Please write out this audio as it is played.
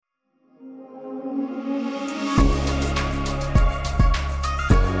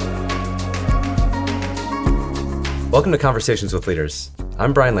Welcome to Conversations with Leaders.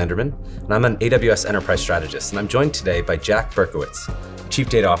 I'm Brian Landerman, and I'm an AWS Enterprise Strategist, and I'm joined today by Jack Berkowitz, Chief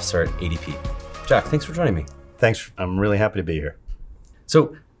Data Officer at ADP. Jack, thanks for joining me. Thanks. I'm really happy to be here.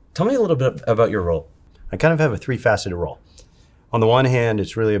 So tell me a little bit about your role. I kind of have a three-faceted role. On the one hand,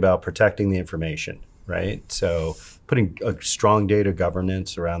 it's really about protecting the information, right? So putting a strong data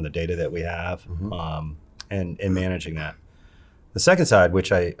governance around the data that we have and managing that. The second side,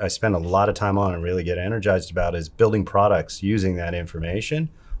 which I spend a lot of time on and really get energized about, is building products using that information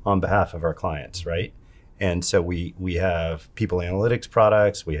on behalf of our clients, right? And so we have people analytics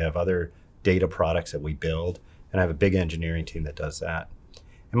products, we have other data products that we build, and I have a big engineering team that does that.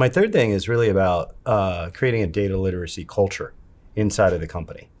 And my third thing is really about creating a data literacy culture inside of the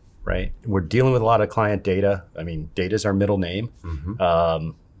company, right? We're dealing with a lot of client data. I mean, data is our middle name,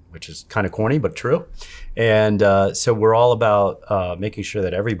 which is kind of corny, but true. And so we're all about making sure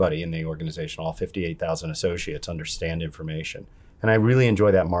that everybody in the organization, all 58,000 associates, understand information. And I really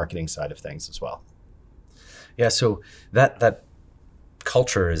enjoy that marketing side of things as well. Yeah, so that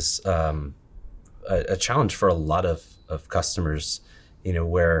culture is a challenge for a lot of customers, you know,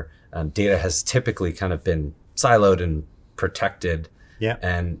 where data has typically kind of been siloed and protected,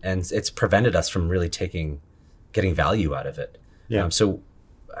 and it's prevented us from really getting value out of it. So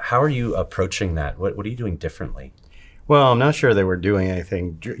how are you approaching that? What are you doing differently? Well, I'm not sure that we're doing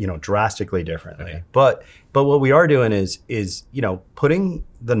anything, drastically differently. Okay. But what we are doing is putting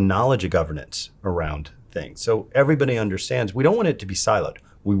the knowledge of governance around things, so everybody understands. We don't want it to be siloed.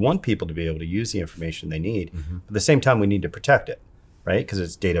 We want people to be able to use the information they need. But at the same time, we need to protect it, right? Because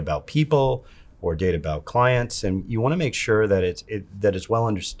it's data about people or data about clients, and you want to make sure that it's well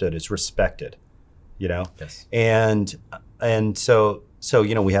understood, it's respected, Yes. And so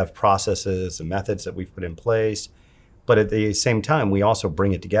we have processes and methods that we've put in place, but at the same time, we also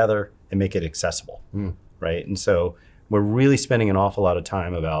bring it together and make it accessible, right? And so we're really spending an awful lot of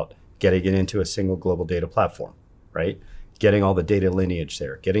time about getting it into a single global data platform, right? Getting all the data lineage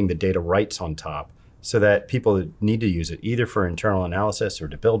there, getting the data rights on top, so that people need to use it either for internal analysis or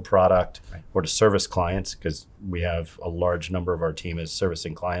to build product, right, or to service clients, because we have a large number of our team is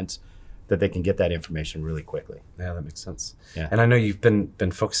servicing clients, that they can get that information really quickly. Yeah, that makes sense. Yeah. And I know you've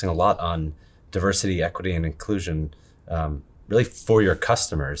been focusing a lot on diversity, equity, and inclusion, really for your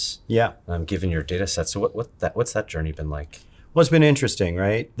customers. Yeah. Given your data set. So what's that journey been like? Well, it's been interesting,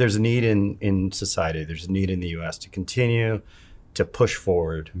 right? There's a need in society. There's a need in the U.S. to continue to push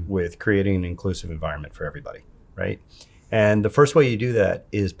forward with creating an inclusive environment for everybody, right? And the first way you do that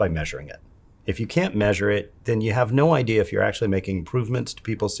is by measuring it. If you can't measure it, then you have no idea if you're actually making improvements to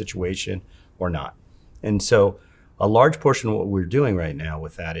people's situation or not. And so a large portion of what we're doing right now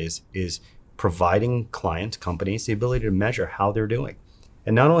with that is providing clients, companies, the ability to measure how they're doing.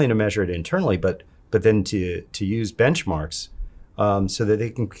 And not only to measure it internally, but then to use benchmarks so that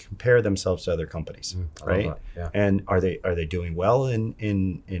they can compare themselves to other companies, right? Yeah. And are they doing well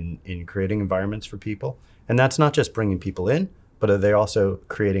in creating environments for people? And that's not just bringing people in, but are they also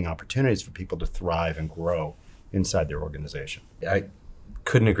creating opportunities for people to thrive and grow inside their organization? I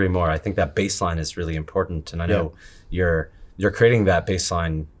couldn't agree more. I think that baseline is really important, and I know you're creating that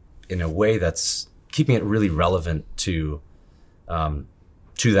baseline in a way that's keeping it really relevant to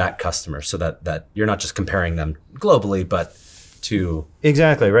that customer, so that you're not just comparing them globally, but to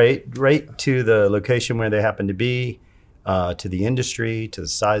exactly right to the location where they happen to be, to the industry, to the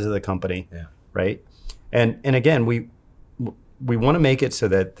size of the company, right? And again, we want to make it so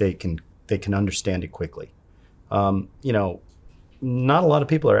that they can understand it quickly. Not a lot of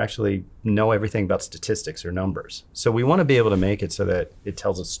people actually know everything about statistics or numbers, so we want to be able to make it so that it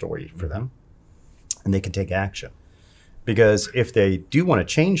tells a story for them, and they can take action. Because if they do want to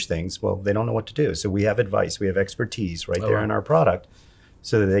change things, well, they don't know what to do. So we have advice, we have expertise right there in our product,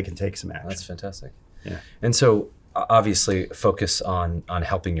 so that they can take some action. That's fantastic. Yeah. And so obviously focus on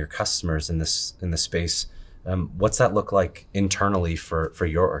helping your customers in this space. What's that look like internally for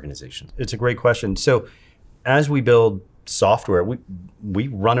your organization? It's a great question. So as we build software, we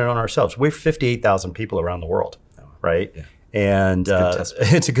run it on ourselves. We're 58,000 people around the world, right? Yeah. And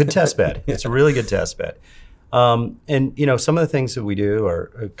it's a good test bed. It's a really good test bed. And some of the things that we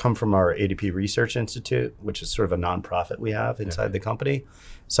do come from our ADP Research Institute, which is sort of a nonprofit we have inside the company.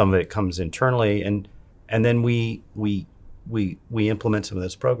 Some of it comes internally, and then we implement some of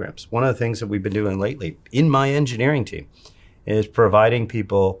those programs. One of the things that we've been doing lately in my engineering team is providing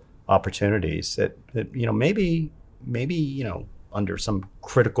people opportunities that maybe under some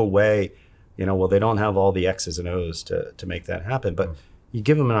critical way, they don't have all the X's and O's to make that happen, but you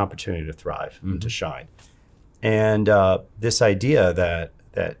give them an opportunity to thrive and to shine. And this idea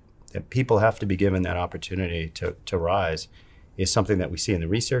that that people have to be given that opportunity to rise is something that we see in the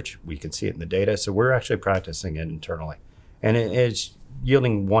research. We can see it in the data. So we're actually practicing it internally. And it's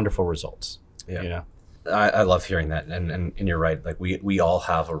yielding wonderful results. Yeah. You know? I love hearing that. And you're right. Like we all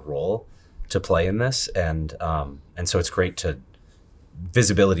have a role to play in this. And so it's great to,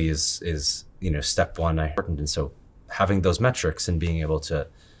 visibility is step one important. And so having those metrics and being able to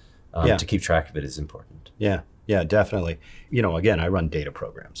keep track of it is important. Yeah, definitely. Again, I run data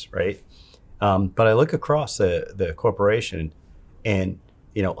programs, right? But I look across the corporation, and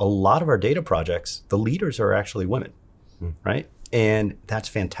a lot of our data projects, the leaders are actually women, right? And that's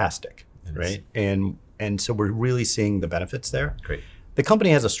fantastic, right? And so we're really seeing the benefits there. Great. The company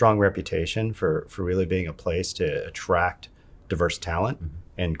has a strong reputation for really being a place to attract diverse talent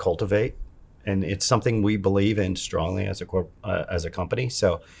and cultivate, and it's something we believe in strongly as a company.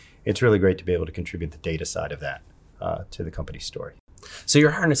 So it's really great to be able to contribute the data side of that to the company's story. So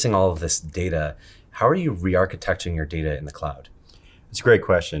you're harnessing all of this data. How are you re-architecting your data in the cloud? It's a great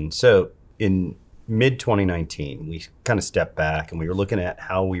question. So in mid-2019, we kind of stepped back and we were looking at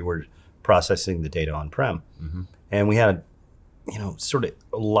how we were processing the data on-prem. And we had, sort of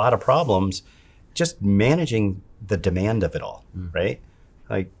a lot of problems just managing the demand of it all, right?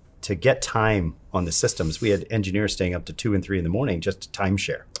 Like to get time on the systems, we had engineers staying up to 2 and 3 in the morning just to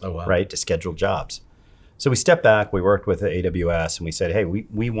timeshare, right? To schedule jobs. So we stepped back, we worked with AWS, and we said, hey,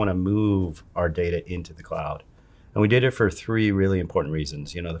 we want to move our data into the cloud. And we did it for 3 really important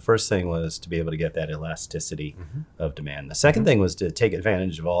reasons. The first thing was to be able to get that elasticity of demand. The second thing was to take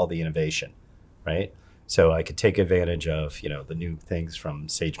advantage of all the innovation, right? So I could take advantage of, the new things from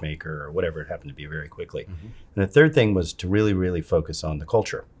SageMaker or whatever it happened to be very quickly. And the third thing was to really, really focus on the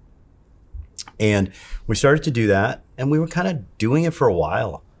culture. And we started to do that, and we were kind of doing it for a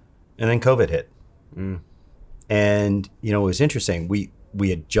while. And then COVID hit. And, it was interesting. We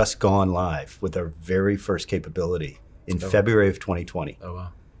had just gone live with our very first capability in February of 2020. Oh, wow.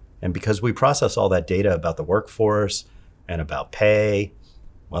 And because we process all that data about the workforce and about pay,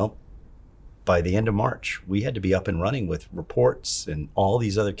 well, by the end of March, we had to be up and running with reports and all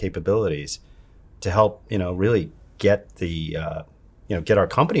these other capabilities to help, really get the, get our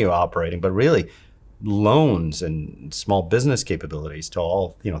company operating, but really loans and small business capabilities to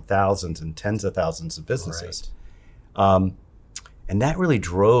all, thousands and tens of thousands of businesses. Right. And that really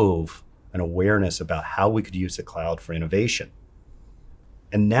drove an awareness about how we could use the cloud for innovation.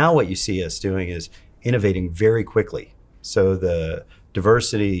 And now what you see us doing is innovating very quickly. So the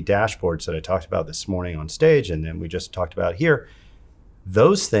diversity dashboards that I talked about this morning on stage, and then we just talked about here,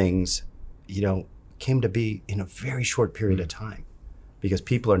 those things, came to be in a very short period of time because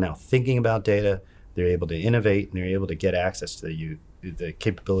people are now thinking about data, they're able to innovate, and they're able to get access to the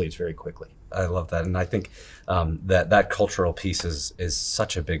capabilities very quickly. I love that. And I think that cultural piece is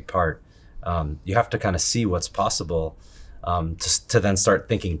such a big part. You have to kind of see what's possible to then start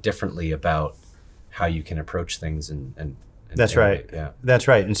thinking differently about how you can approach things and that's right. Yeah, that's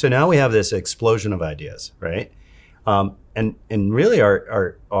right. And so now we have this explosion of ideas, right? And really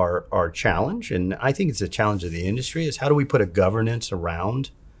our challenge, and I think it's a challenge of the industry, is how do we put a governance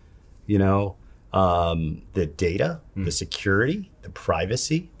around, the data, the security, the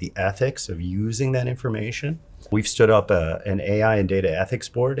privacy, the ethics of using that information. We've stood up an AI and data ethics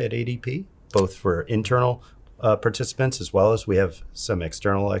board at ADP, both for internal participants as well as we have some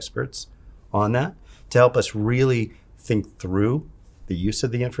external experts on that to help us really think through the use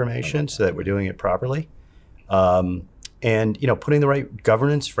of the information so that we're doing it properly. And putting the right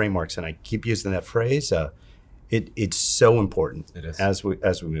governance frameworks, and I keep using that phrase, it's so important as we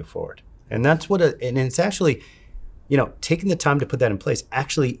move forward. And that's and it's actually, taking the time to put that in place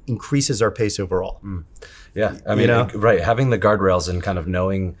actually increases our pace overall. Yeah, I mean, right. Having the guardrails and kind of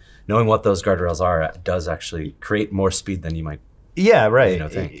knowing what those guardrails are does actually create more speed than you might. Yeah,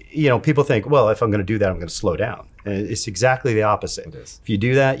 right. Think. People think, well, if I'm going to do that, I'm going to slow down. And it's exactly the opposite. It is. If you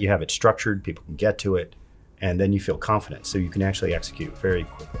do that, you have it structured, people can get to it, and then you feel confident. So you can actually execute very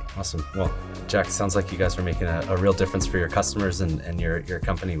quickly. Awesome. Well, Jack, it sounds like you guys are making a real difference for your customers and your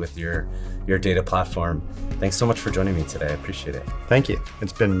company with your data platform. Thanks so much for joining me today. I appreciate it. Thank you.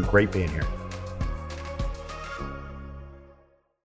 It's been great being here.